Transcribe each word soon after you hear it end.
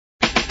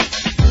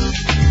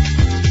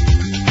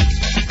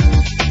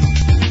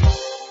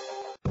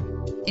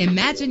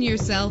Imagine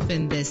yourself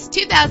in this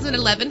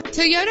 2011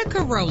 Toyota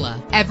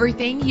Corolla.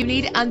 Everything you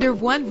need under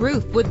one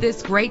roof with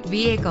this great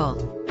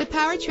vehicle. The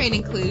powertrain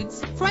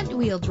includes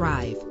front-wheel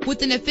drive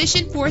with an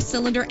efficient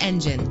 4-cylinder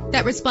engine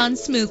that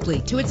responds smoothly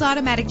to its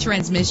automatic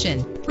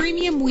transmission.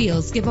 Premium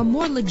wheels give a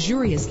more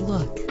luxurious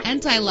look.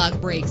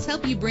 Anti-lock brakes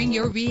help you bring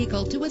your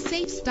vehicle to a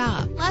safe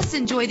stop. Plus,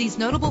 enjoy these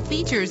notable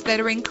features that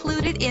are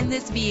included in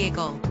this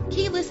vehicle: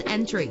 keyless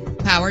entry,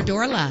 power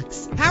door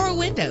locks, power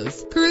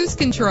windows, cruise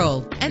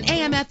control, an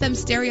AM/FM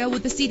stereo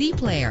with a CD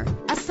player,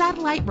 a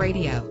satellite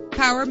radio,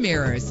 power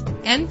mirrors.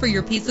 And for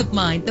your peace of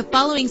mind, the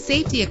following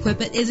safety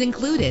equipment is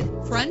included: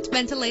 front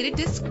ventilated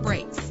disc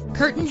brakes,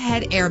 curtain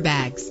head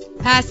airbags,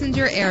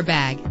 passenger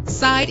airbag,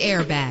 side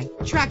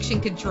airbag,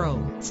 traction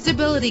control,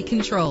 stability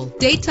control,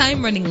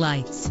 daytime running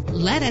lights.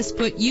 Let us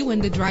put you in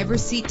the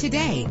driver's seat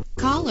today.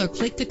 Call or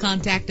click to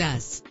contact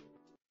us.